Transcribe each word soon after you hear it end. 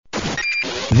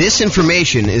This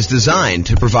information is designed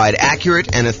to provide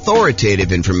accurate and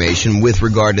authoritative information with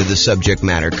regard to the subject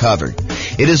matter covered.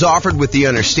 It is offered with the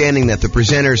understanding that the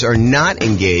presenters are not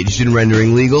engaged in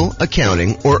rendering legal,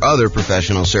 accounting, or other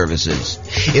professional services.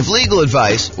 If legal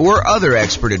advice or other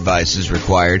expert advice is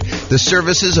required, the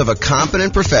services of a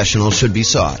competent professional should be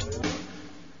sought.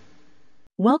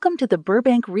 Welcome to the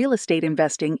Burbank Real Estate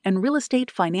Investing and Real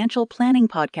Estate Financial Planning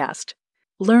Podcast.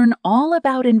 Learn all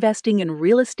about investing in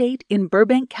real estate in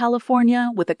Burbank,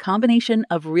 California with a combination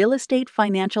of real estate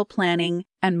financial planning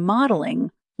and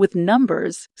modeling with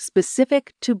numbers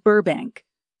specific to Burbank,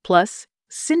 plus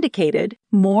syndicated,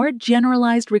 more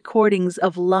generalized recordings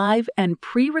of live and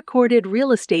pre-recorded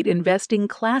real estate investing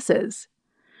classes.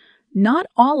 Not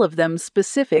all of them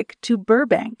specific to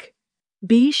Burbank.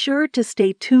 Be sure to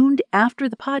stay tuned after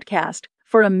the podcast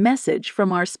for a message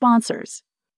from our sponsors.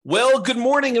 Well, good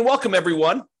morning and welcome,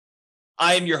 everyone.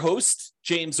 I am your host,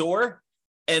 James Orr,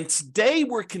 and today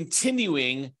we're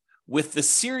continuing with the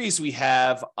series we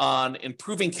have on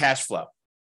improving cash flow.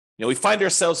 We find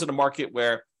ourselves in a market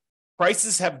where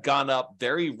prices have gone up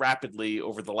very rapidly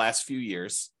over the last few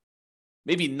years,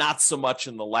 maybe not so much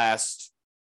in the last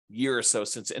year or so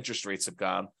since interest rates have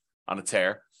gone on a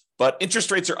tear, but interest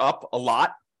rates are up a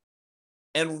lot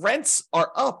and rents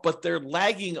are up, but they're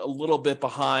lagging a little bit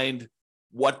behind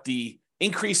what the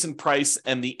increase in price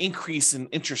and the increase in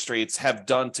interest rates have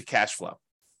done to cash flow,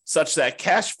 such that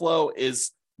cash flow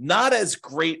is not as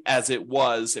great as it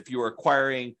was if you were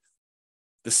acquiring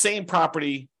the same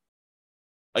property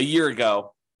a year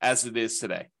ago as it is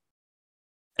today.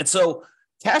 And so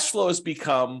cash flow has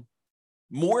become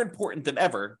more important than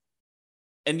ever,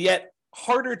 and yet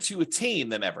harder to attain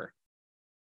than ever.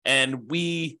 And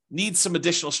we need some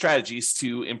additional strategies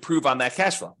to improve on that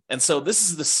cash flow. And so this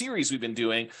is the series we've been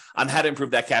doing on how to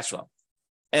improve that cash flow.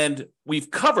 And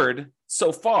we've covered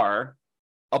so far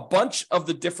a bunch of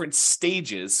the different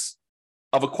stages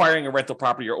of acquiring a rental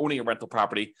property or owning a rental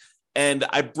property. And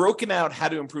I've broken out how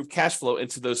to improve cash flow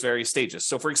into those various stages.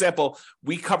 So for example,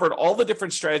 we covered all the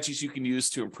different strategies you can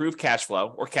use to improve cash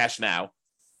flow or cash now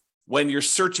when you're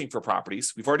searching for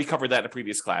properties. We've already covered that in a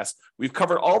previous class. We've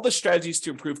covered all the strategies to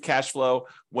improve cash flow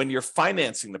when you're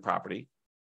financing the property.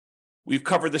 We've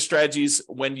covered the strategies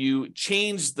when you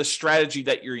change the strategy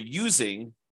that you're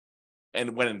using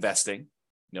and when investing,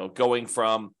 going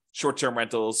from short-term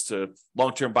rentals to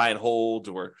long-term buy and hold,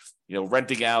 or,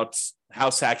 renting out,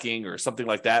 house hacking or something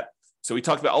like that. So we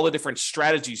talked about all the different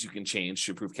strategies you can change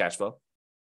to improve cash flow.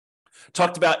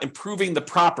 Talked about improving the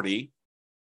property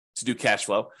to do cash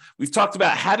flow. We've talked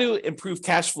about how to improve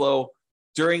cash flow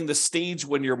during the stage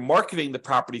when you're marketing the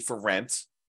property for rent.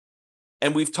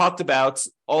 And we've talked about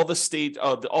all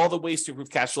the ways to improve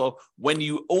cash flow when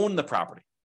you own the property.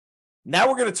 Now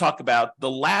we're going to talk about the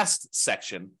last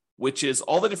section, which is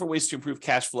all the different ways to improve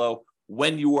cash flow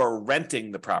when you are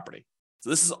renting the property.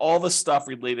 So this is all the stuff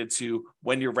related to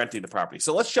when you're renting the property.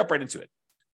 So let's jump right into it.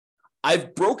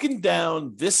 I've broken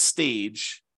down this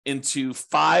stage into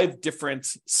 5 different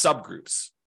subgroups.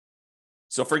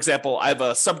 So for example, I have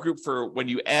a subgroup for when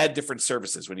you add different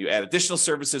services, when you add additional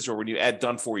services, or when you add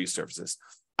done for you services.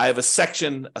 I have a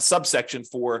subsection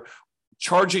for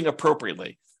charging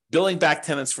appropriately, billing back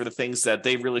tenants for the things that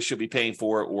they really should be paying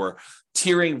for, or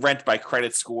tiering rent by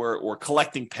credit score, or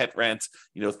collecting pet rent,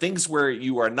 things where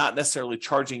you are not necessarily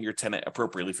charging your tenant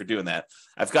appropriately for doing that.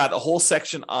 I've got a whole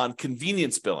section on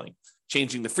convenience billing,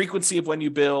 changing the frequency of when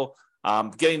you bill,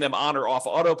 getting them on or off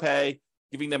auto pay,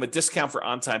 giving them a discount for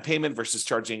on-time payment versus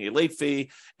charging a late fee,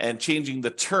 and changing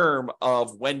the term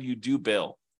of when you do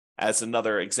bill as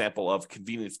another example of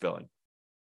convenience billing.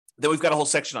 Then we've got a whole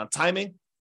section on timing,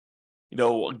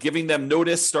 giving them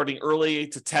notice starting early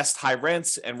to test high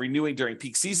rents and renewing during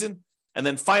peak season. And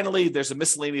then finally, there's a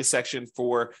miscellaneous section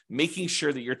for making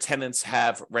sure that your tenants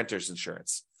have renter's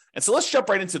insurance. And so let's jump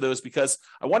right into those because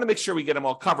I want to make sure we get them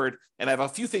all covered, and I have a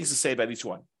few things to say about each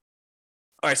one.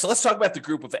 All right, so let's talk about the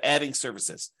group of adding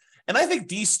services. And I think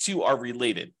these two are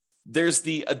related. There's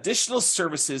the additional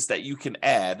services that you can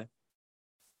add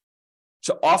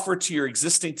to offer to your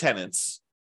existing tenants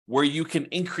where you can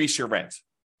increase your rent.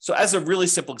 So as a really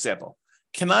simple example,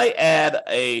 can I add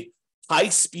a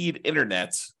high-speed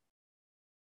internet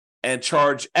and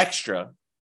charge extra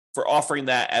for offering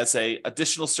that as an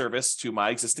additional service to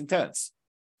my existing tenants?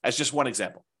 As just one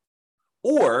example.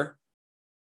 Or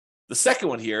the second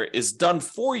one here is done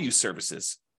for you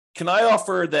services. Can I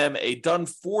offer them a done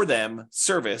for them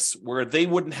service where they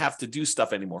wouldn't have to do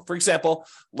stuff anymore? For example,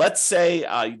 let's say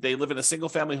they live in a single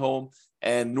family home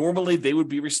and normally they would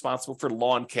be responsible for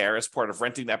lawn care as part of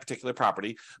renting that particular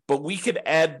property, but we could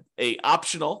add a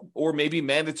optional or maybe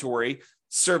mandatory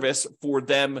service for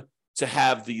them to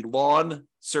have the lawn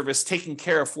service taken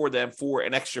care of for them for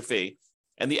an extra fee.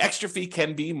 And the extra fee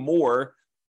can be more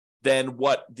than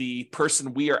what the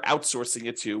person we are outsourcing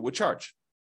it to would charge.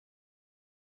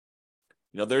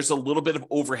 There's a little bit of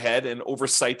overhead and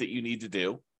oversight that you need to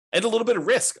do, and a little bit of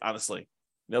risk, honestly,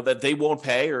 that they won't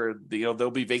pay, or there'll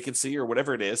be vacancy or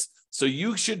whatever it is. So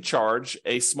you should charge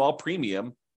a small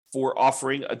premium for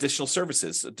offering additional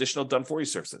services, additional done-for-you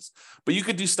services. But you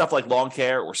could do stuff like lawn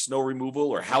care or snow removal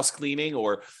or house cleaning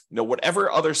or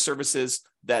whatever other services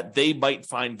that they might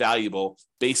find valuable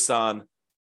based on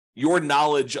your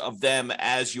knowledge of them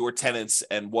as your tenants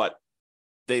and what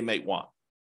they might want.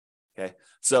 Okay,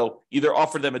 so either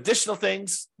offer them additional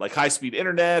things like high-speed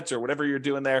internet or whatever you're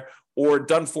doing there, or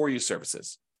done-for-you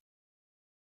services.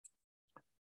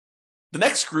 The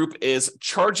next group is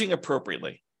charging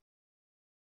appropriately.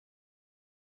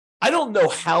 I don't know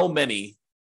how many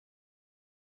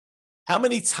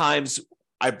times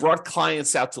I brought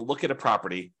clients out to look at a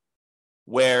property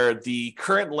where the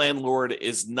current landlord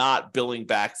is not billing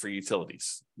back for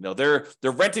utilities. They're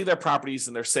renting their properties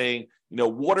and they're saying,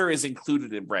 water is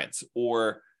included in rent,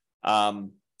 or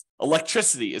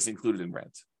electricity is included in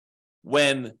rent,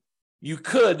 when you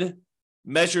could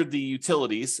measure the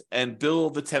utilities and bill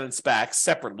the tenants back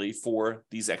separately for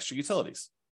these extra utilities.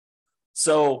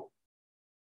 So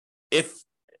if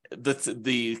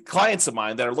the clients of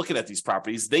mine that are looking at these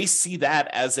properties, they see that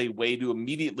as a way to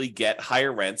immediately get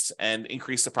higher rents and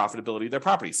increase the profitability of their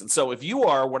properties. And so if you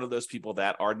are one of those people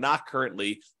that are not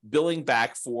currently billing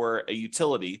back for a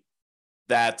utility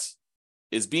that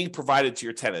is being provided to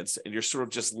your tenants, and you're sort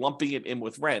of just lumping it in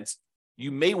with rent, you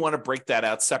may want to break that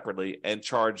out separately and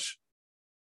charge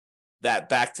that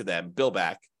back to them, bill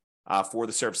back for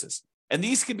the services. And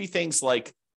these can be things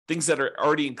like things that are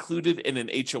already included in an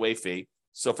HOA fee.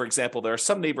 So, for example, there are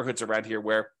some neighborhoods around here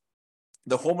where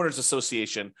the homeowners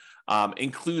association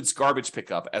includes garbage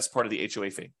pickup as part of the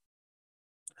HOA fee.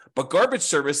 But garbage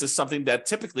service is something that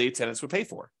typically tenants would pay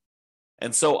for.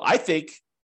 And so I think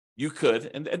you could,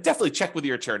 and definitely check with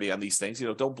your attorney on these things,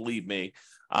 don't believe me,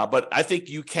 but I think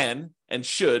you can and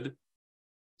should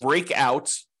break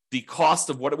out the cost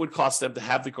of what it would cost them to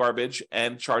have the garbage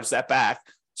and charge that back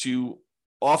to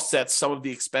offset some of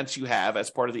the expense you have as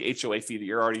part of the HOA fee that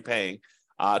you're already paying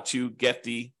to get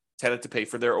the tenant to pay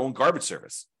for their own garbage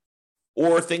service.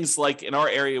 Or things like in our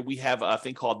area, we have a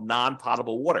thing called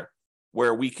non-potable water,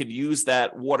 where we can use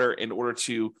that water in order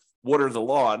to water the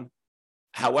lawn.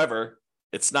 However,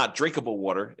 it's not drinkable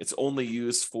water. It's only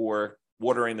used for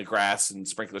watering the grass and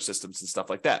sprinkler systems and stuff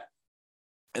like that.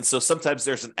 And so sometimes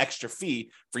there's an extra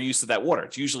fee for use of that water.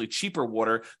 It's usually cheaper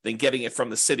water than getting it from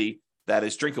the city that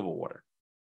is drinkable water.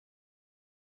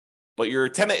 But your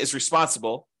tenant is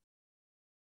responsible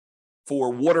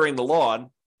for watering the lawn,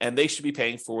 and they should be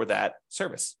paying for that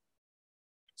service.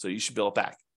 So you should bill it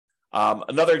back.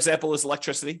 Another example is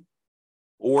electricity.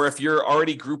 Or if you're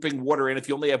already grouping water in, if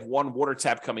you only have one water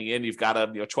tap coming in, you've got a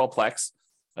 12-plex.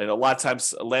 A lot of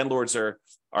times landlords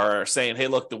are saying, hey,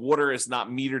 look, the water is not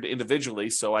metered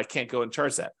individually, so I can't go and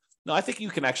charge that. No, I think you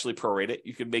can actually prorate it.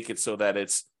 You can make it so that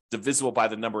it's divisible by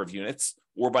the number of units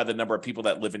or by the number of people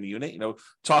that live in the unit.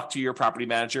 Talk to your property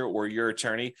manager or your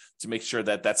attorney to make sure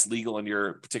that that's legal in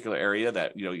your particular area,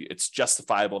 that it's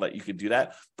justifiable that you can do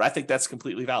that. But I think that's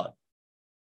completely valid.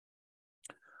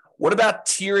 What about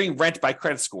tiering rent by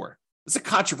credit score? It's a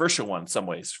controversial one in some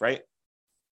ways, right?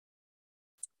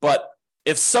 But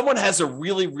if someone has a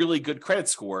really, really good credit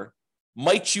score,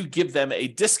 might you give them a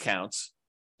discount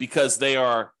because they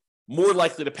are more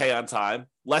likely to pay on time,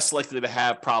 less likely to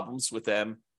have problems with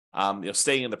them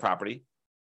staying in the property?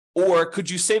 Or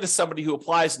could you say to somebody who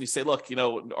applies and you say, look,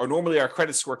 or normally our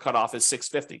credit score cutoff is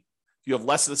 650. If you have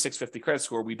less than a 650 credit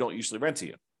score, we don't usually rent to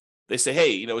you. They say,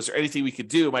 hey, is there anything we could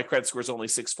do? My credit score is only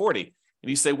 640. And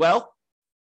you say, well,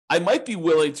 I might be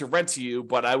willing to rent to you,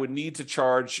 but I would need to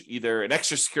charge either an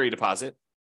extra security deposit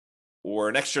or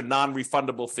an extra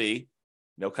non-refundable fee,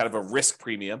 kind of a risk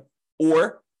premium,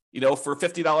 or, for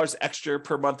 $50 extra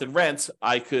per month in rent,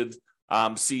 I could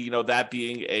see, that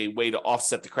being a way to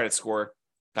offset the credit score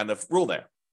kind of rule there.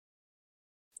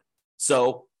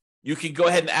 So you can go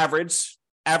ahead and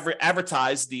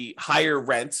advertise the higher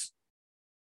rent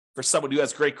for someone who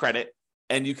has great credit,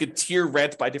 and you could tier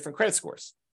rent by different credit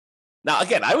scores. Now,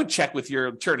 again, I would check with your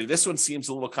attorney. This one seems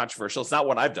a little controversial. It's not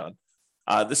what I've done.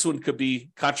 This one could be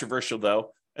controversial,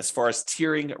 though, as far as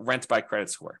tiering rent by credit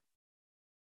score.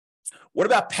 What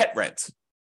about pet rent?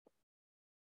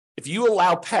 If you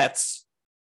allow pets,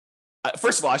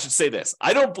 first of all, I should say this.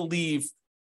 I don't believe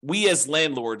we as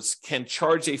landlords can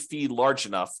charge a fee large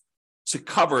enough to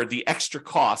cover the extra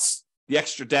costs, the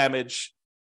extra damage,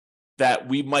 that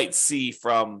we might see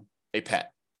from a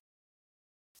pet.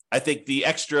 I think the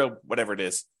extra, whatever it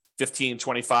is, $15,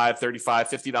 $25, $35,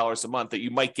 $50 a month that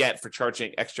you might get for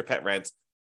charging extra pet rent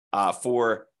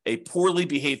for a poorly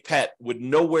behaved pet would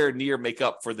nowhere near make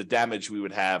up for the damage we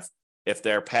would have if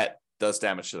their pet does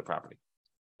damage to the property.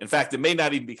 In fact, it may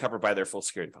not even be covered by their full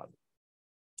security deposit.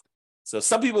 So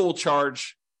some people will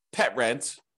charge pet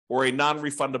rent or a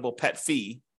non-refundable pet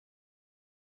fee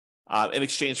in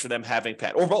exchange for them having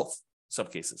pet, or both, in some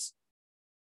cases.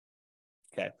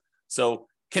 Okay, so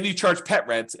can you charge pet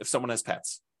rent if someone has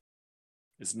pets?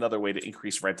 Is another way to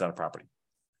increase rent on a property.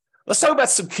 Let's talk about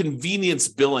some convenience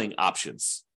billing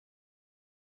options.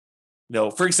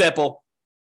 For example,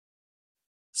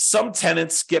 some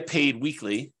tenants get paid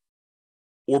weekly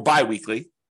or biweekly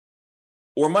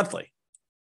or monthly.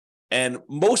 And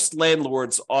most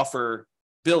landlords offer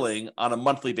billing on a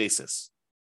monthly basis.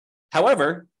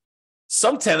 However,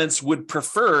 some tenants would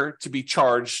prefer to be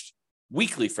charged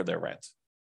weekly for their rent.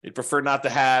 They'd prefer not to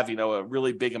have, a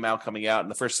really big amount coming out in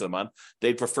the first of the month.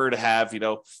 They'd prefer to have,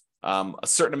 a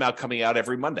certain amount coming out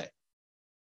every Monday.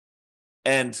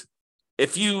 And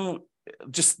if you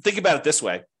just think about it this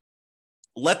way,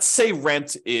 let's say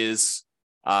rent is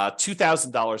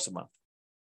 $2,000 a month.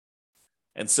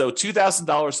 And so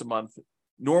 $2,000 a month,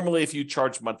 normally if you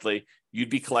charge monthly, you'd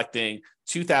be collecting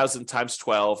 $2,000 times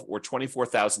 12 or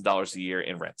 $24,000 a year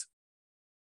in rent.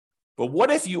 But what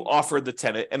if you offer the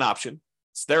tenant an option?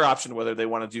 It's their option whether they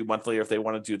want to do monthly or if they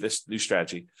want to do this new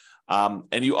strategy.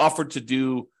 And you offered to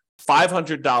do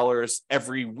 $500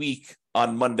 every week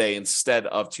on Monday instead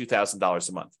of $2,000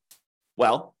 a month.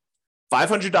 Well,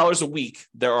 $500 a week,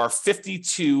 there are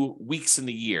 52 weeks in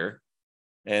the year.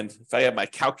 And if I have my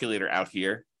calculator out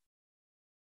here,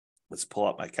 let's pull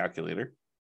up my calculator.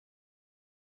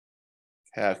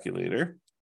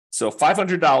 So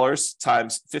 $500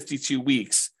 times 52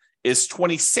 weeks is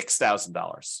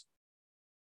 $26,000.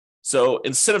 So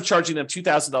instead of charging them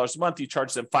 $2,000 a month, you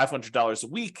charge them $500 a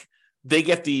week. They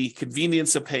get the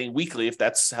convenience of paying weekly if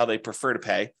that's how they prefer to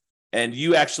pay. And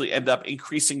you actually end up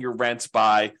increasing your rent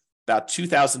by about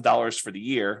 $2,000 for the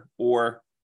year, or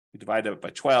you divide it by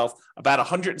 12, about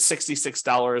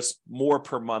 $166 more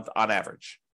per month on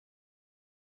average.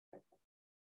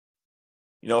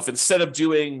 If instead of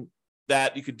doing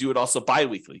that, you could do it also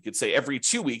biweekly. You could say every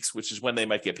 2 weeks, which is when they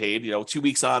might get paid, 2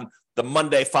 weeks on the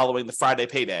Monday following the Friday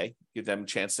payday, give them a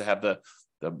chance to have the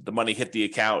money hit the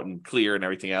account and clear and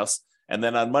everything else. And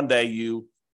then on Monday, you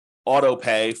auto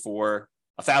pay for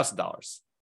 $1,000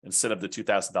 instead of the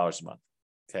 $2,000 a month.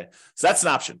 Okay, so that's an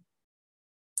option.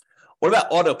 What about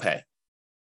auto pay?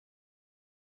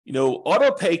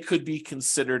 Auto pay could be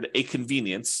considered a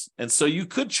convenience. And so you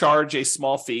could charge a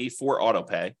small fee for auto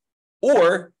pay.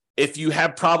 Or if you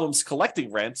have problems collecting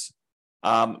rent,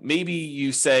 maybe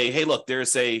you say, hey, look,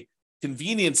 there's a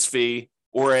convenience fee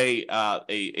or a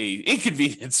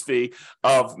inconvenience fee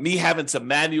of me having to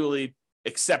manually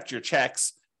accept your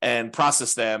checks and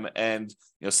process them. And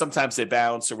sometimes they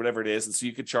bounce or whatever it is. And so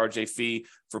you could charge a fee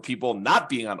for people not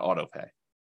being on auto pay.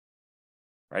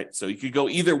 Right. So you could go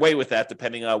either way with that,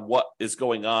 depending on what is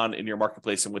going on in your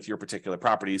marketplace and with your particular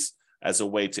properties as a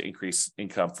way to increase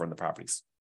income from the properties.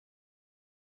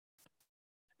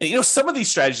 And, some of these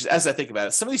strategies, as I think about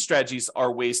it, some of these strategies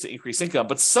are ways to increase income,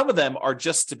 but some of them are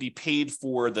just to be paid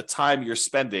for the time you're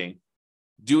spending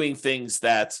doing things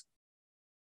that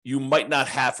you might not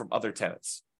have from other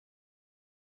tenants.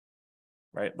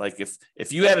 Right, like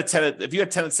if you had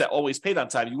tenants that always paid on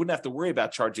time, you wouldn't have to worry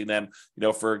about charging them,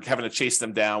 for having to chase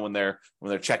them down when their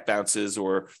check bounces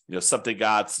or something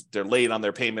they're late on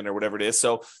their payment or whatever it is.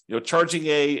 So charging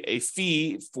a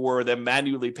fee for them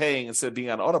manually paying instead of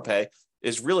being on auto pay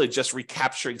is really just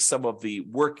recapturing some of the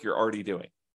work you're already doing.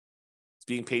 It's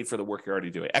being paid for the work you're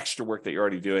already doing, extra work that you're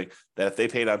already doing. That if they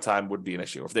paid on time wouldn't be an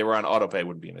issue. If they were on auto pay,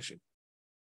 wouldn't be an issue.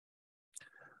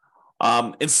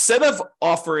 Instead of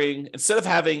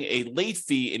having a late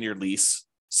fee in your lease,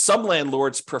 some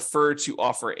landlords prefer to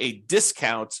offer a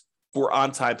discount for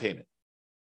on-time payment.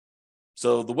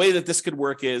 So the way that this could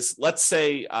work is, let's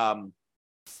say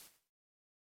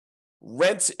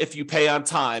rent, if you pay on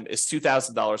time, is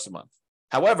 $2,000 a month.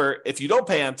 However, if you don't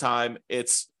pay on time,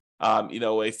 it's a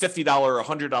 $50 or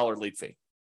 $100 late fee.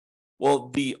 Well,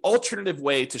 the alternative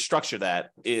way to structure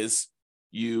that is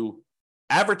you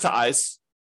advertise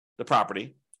the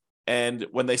property, and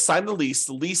when they sign the lease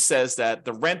says that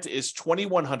the rent is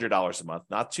 $2,100 a month,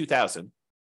 not $2,000,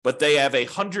 but they have a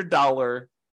 $100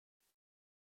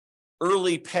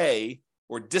 early pay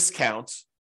or discount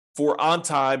for on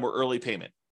time or early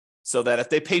payment, so that if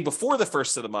they pay before the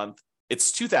first of the month,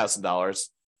 it's $2,000,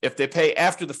 If they pay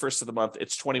after the first of the month,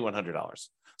 it's $2,100.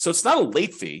 So it's not a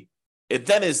late fee.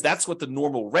 That's what the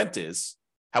normal rent is.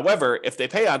 However, if they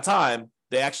pay on time,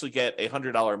 they actually get a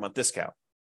 $100 a month discount.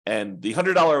 And the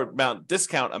 $100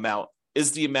 discount amount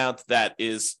is the amount that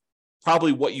is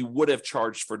probably what you would have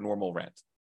charged for normal rent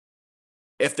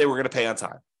if they were going to pay on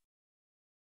time.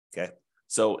 Okay.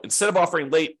 So instead of offering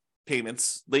late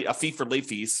payments, a fee for late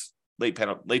fees, late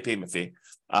payment fee,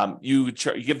 you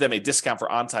give them a discount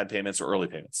for on-time payments or early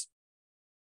payments.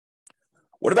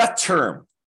 What about term?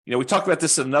 We talked about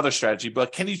this in another strategy,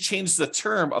 but can you change the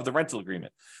term of the rental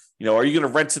agreement? Are you going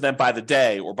to rent to them by the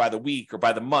day or by the week or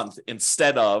by the month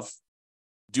instead of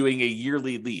doing a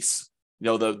yearly lease?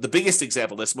 The biggest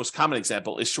example, this most common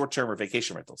example, is short-term or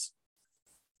vacation rentals.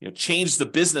 Change the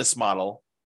business model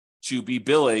to be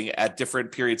billing at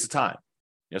different periods of time.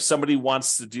 Somebody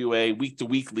wants to do a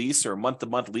week-to-week lease or a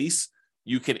month-to-month lease,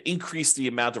 you can increase the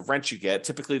amount of rent you get.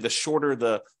 Typically, the shorter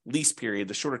the lease period,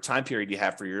 the shorter time period you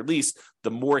have for your lease, the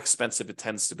more expensive it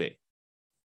tends to be.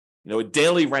 A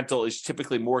daily rental is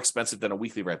typically more expensive than a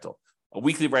weekly rental. A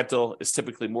weekly rental is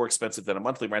typically more expensive than a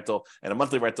monthly rental, and a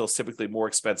monthly rental is typically more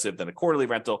expensive than a quarterly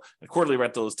rental, and a quarterly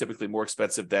rental is typically more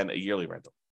expensive than a yearly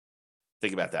rental.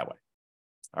 Think about it that way.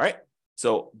 All right?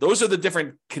 So those are the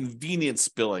different convenience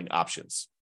billing options.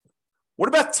 What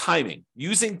about timing?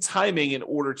 Using timing in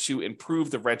order to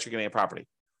improve the rent you're getting at property.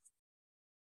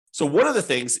 So one of the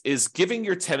things is giving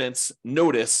your tenants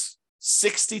notice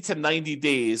 60 to 90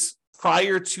 days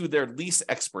prior to their lease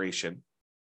expiration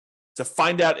to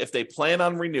find out if they plan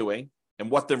on renewing and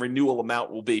what the renewal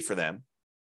amount will be for them.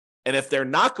 And if they're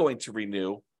not going to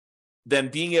renew, then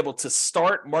being able to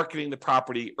start marketing the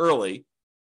property early,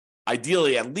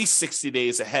 ideally at least 60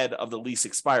 days ahead of the lease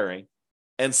expiring,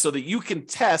 and so that you can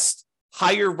test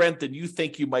higher rent than you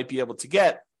think you might be able to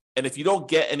get. And if you don't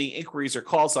get any inquiries or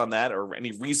calls on that, or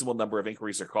any reasonable number of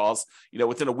inquiries or calls,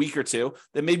 within a week or two,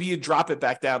 then maybe you drop it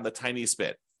back down the tiniest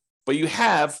bit. But you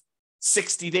have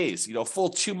 60 days, full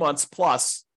 2 months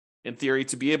plus, in theory,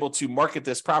 to be able to market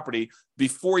this property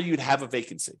before you'd have a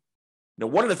vacancy. Now,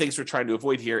 one of the things we're trying to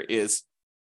avoid here is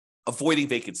avoiding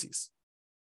vacancies.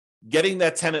 Getting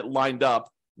that tenant lined up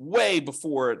way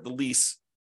before the lease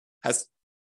has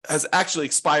actually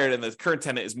expired and the current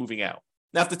tenant is moving out.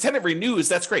 Now, if the tenant renews,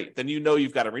 that's great. Then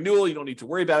you've got a renewal. You don't need to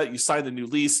worry about it. You sign the new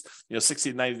lease,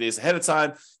 60 to 90 days ahead of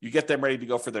time. You get them ready to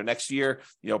go for their next year.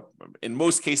 In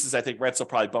most cases, I think rents will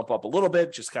probably bump up a little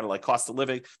bit, just kind of like cost of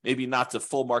living, maybe not to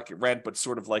full market rent, but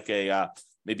sort of like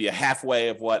maybe a halfway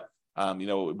of what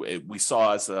we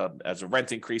saw as a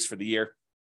rent increase for the year.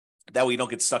 That way you don't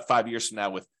get stuck 5 years from now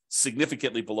with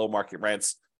significantly below market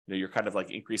rents. You're kind of like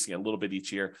increasing a little bit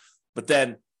each year. But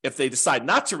then if they decide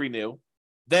not to renew,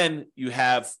 then you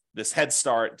have this head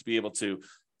start to be able to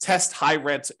test high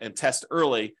rent and test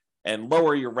early and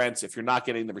lower your rents if you're not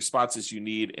getting the responses you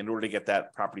need in order to get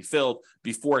that property filled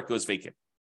before it goes vacant.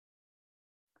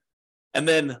 And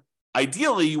then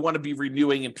ideally, you want to be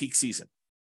renewing in peak season.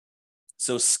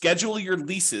 So schedule your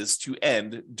leases to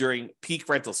end during peak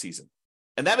rental season.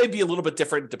 And that may be a little bit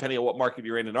different depending on what market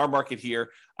you're in. In our market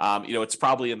here, it's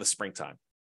probably in the springtime,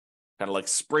 kind of like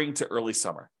spring to early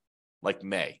summer, like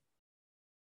May.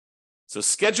 So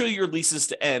schedule your leases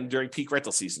to end during peak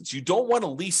rental seasons. You don't want a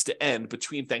lease to end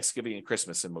between Thanksgiving and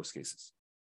Christmas in most cases.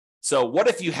 So what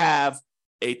if you have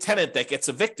a tenant that gets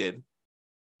evicted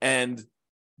and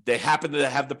they happen to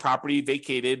have the property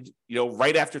vacated,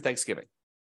 right after Thanksgiving?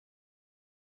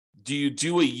 Do you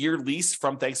do a year lease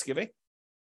from Thanksgiving?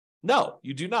 No,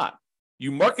 you do not.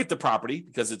 You market the property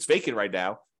because it's vacant right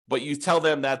now, but you tell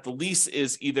them that the lease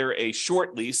is either a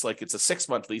short lease, like it's a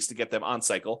 6-month lease to get them on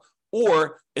cycle,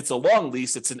 or it's a long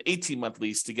lease, it's an 18-month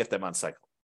lease to get them on cycle.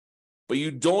 But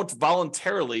you don't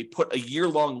voluntarily put a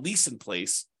year-long lease in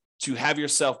place to have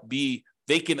yourself be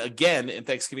vacant again in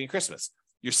Thanksgiving and Christmas.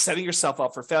 You're setting yourself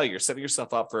up for failure. You're setting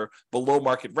yourself up for below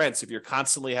market rents if you're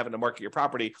constantly having to market your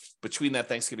property between that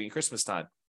Thanksgiving and Christmas time.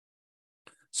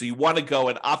 So you want to go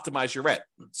and optimize your rent.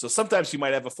 So sometimes you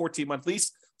might have a 14-month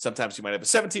lease. Sometimes you might have a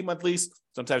 17-month lease.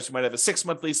 Sometimes you might have a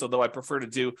 6-month lease, although I prefer to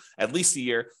do at least a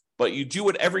year. But you do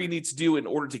whatever you need to do in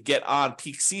order to get on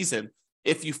peak season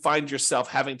if you find yourself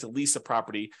having to lease a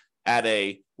property at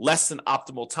a less than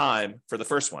optimal time for the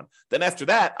first one. Then after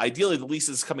that, ideally the lease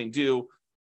is coming due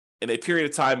in a period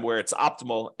of time where it's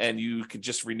optimal and you can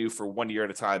just renew for 1 year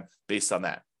at a time based on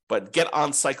that. But get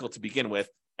on cycle to begin with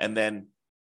and then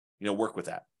work with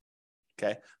that.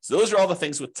 Okay. So those are all the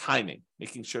things with timing,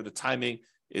 making sure the timing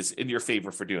is in your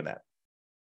favor for doing that.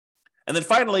 And then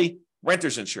finally,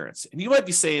 renter's insurance. And you might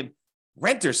be saying,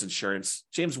 renter's insurance,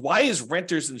 James, why is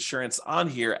renter's insurance on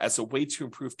here as a way to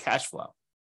improve cash flow?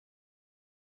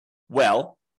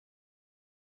 Well,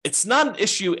 it's not an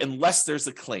issue unless there's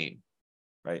a claim,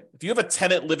 right? If you have a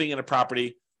tenant living in a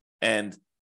property and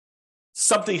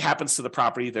something happens to the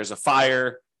property, there's a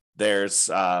fire, there's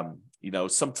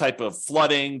some type of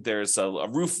flooding, there's a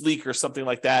roof leak or something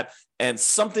like that, and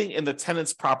something in the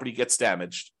tenant's property gets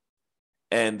damaged,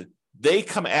 and they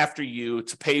come after you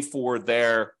to pay for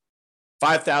their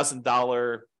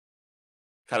 $5,000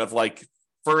 kind of like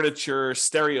furniture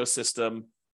stereo system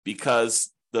because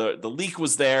the leak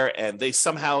was there and they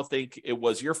somehow think it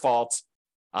was your fault.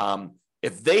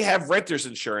 If they have renter's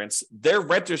insurance, their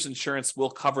renter's insurance will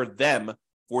cover them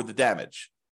for the damage.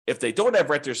 If they don't have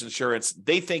renter's insurance,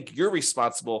 they think you're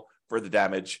responsible for the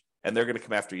damage and they're going to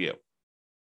come after you.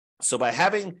 So by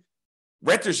having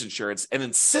renter's insurance and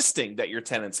insisting that your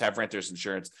tenants have renter's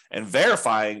insurance and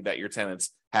verifying that your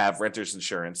tenants have renter's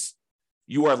insurance,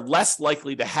 you are less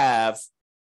likely to have,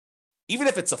 even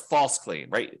if it's a false claim,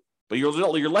 right? But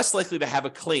you're less likely to have a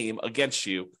claim against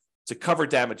you to cover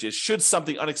damages should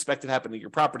something unexpected happen to your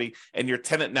property and your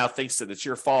tenant now thinks that it's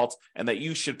your fault and that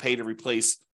you should pay to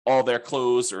replace all their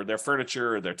clothes or their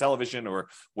furniture or their television or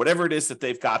whatever it is that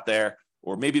they've got there.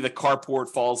 Or maybe the carport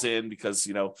falls in because,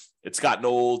 it's gotten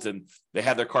old and they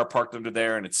had their car parked under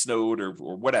there and it snowed or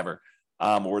whatever,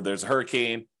 or there's a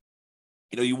hurricane.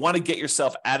 You want to get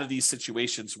yourself out of these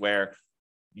situations where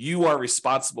you are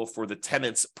responsible for the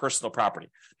tenant's personal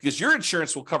property because your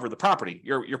insurance will cover the property,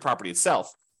 your property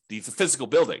itself, the physical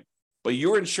building. But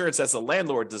your insurance as a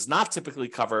landlord does not typically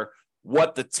cover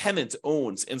what the tenant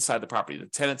owns inside the property, the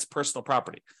tenant's personal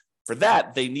property. For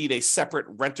that, they need a separate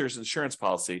renter's insurance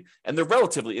policy, and they're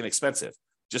relatively inexpensive.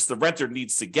 Just the renter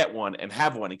needs to get one and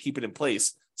have one and keep it in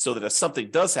place so that if something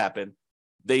does happen,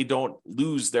 they don't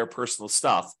lose their personal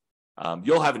stuff.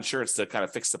 You'll have insurance to kind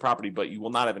of fix the property, but you will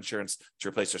not have insurance to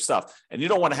replace your stuff. And you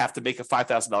don't want to have to make a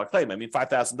 $5,000 claim. I mean,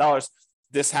 $5,000,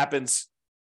 this happens,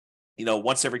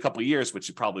 once every couple of years, which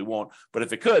you probably won't. But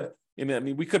if it could,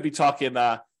 we could be talking,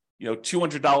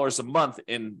 $200 a month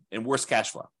in worst cash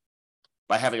flow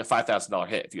by having a $5,000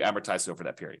 hit if you amortize it over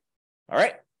that period. All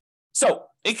right. So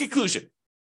in conclusion,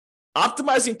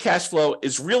 optimizing cash flow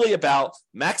is really about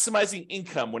maximizing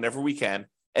income whenever we can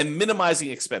and minimizing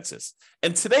expenses.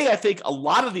 And today, I think a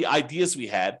lot of the ideas we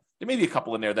had, there may be a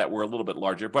couple in there that were a little bit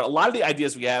larger, but a lot of the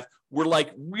ideas we have were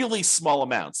like really small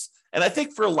amounts. And I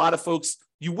think for a lot of folks,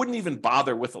 you wouldn't even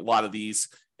bother with a lot of these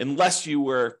unless you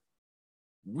were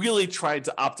really trying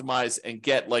to optimize and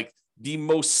get like the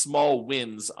most small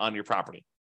wins on your property.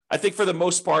 I think for the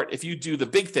most part, if you do the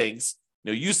big things,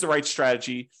 use the right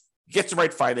strategy, get the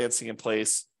right financing in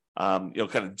place, kind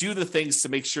of do the things to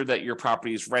make sure that your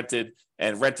property is rented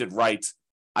and rented right.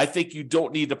 I think you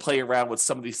don't need to play around with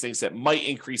some of these things that might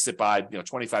increase it by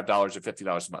 $25 or $50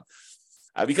 a month.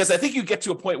 Because I think you get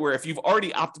to a point where if you've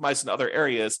already optimized in other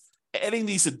areas, adding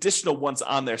these additional ones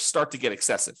on there start to get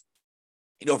excessive.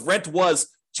 If rent was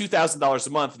 $2,000 a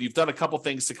month, and you've done a couple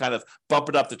things to kind of bump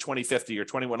it up to $2,050 or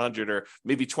 $2,100 or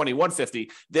maybe $2,150,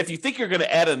 if you think you're going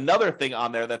to add another thing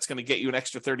on there that's going to get you an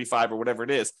extra $35 or whatever it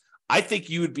is, I think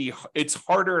it's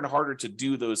harder and harder to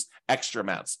do those extra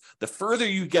amounts. The further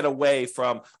you get away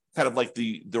from kind of like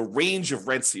the range of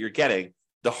rents that you're getting,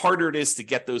 the harder it is to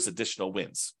get those additional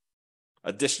wins,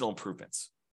 additional improvements.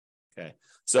 Okay.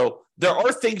 So there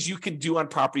are things you can do on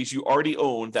properties you already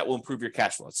own that will improve your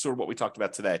cash flow. That's sort of what we talked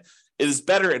about today. It is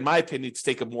better, in my opinion, to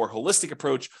take a more holistic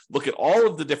approach, look at all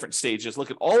of the different stages,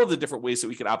 look at all of the different ways that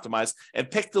we can optimize, and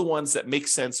pick the ones that make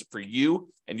sense for you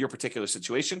and your particular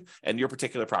situation and your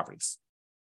particular properties.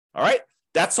 All right.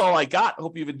 That's all I got. I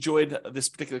hope you've enjoyed this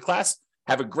particular class.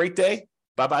 Have a great day.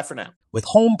 Bye-bye for now. With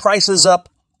home prices up,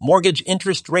 mortgage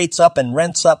interest rates up, and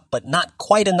rents up, but not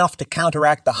quite enough to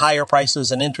counteract the higher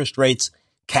prices and interest rates,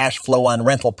 cash flow on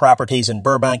rental properties in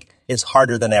Burbank is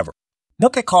harder than ever.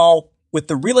 Book a call with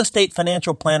the Real Estate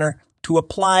Financial Planner to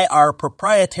apply our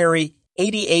proprietary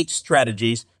 88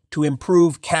 strategies to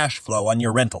improve cash flow on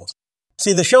your rentals.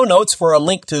 See the show notes for a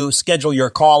link to schedule your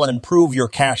call and improve your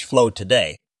cash flow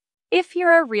today. If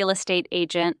you're a real estate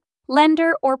agent,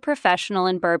 lender, or professional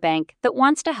in Burbank that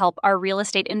wants to help our real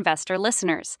estate investor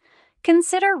listeners,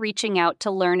 consider reaching out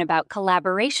to learn about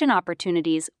collaboration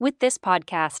opportunities with this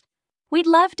podcast. We'd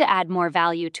love to add more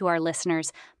value to our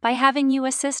listeners by having you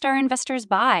assist our investors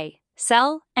buy,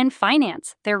 sell, and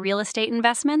finance their real estate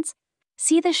investments.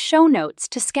 See the show notes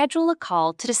to schedule a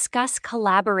call to discuss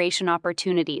collaboration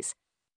opportunities.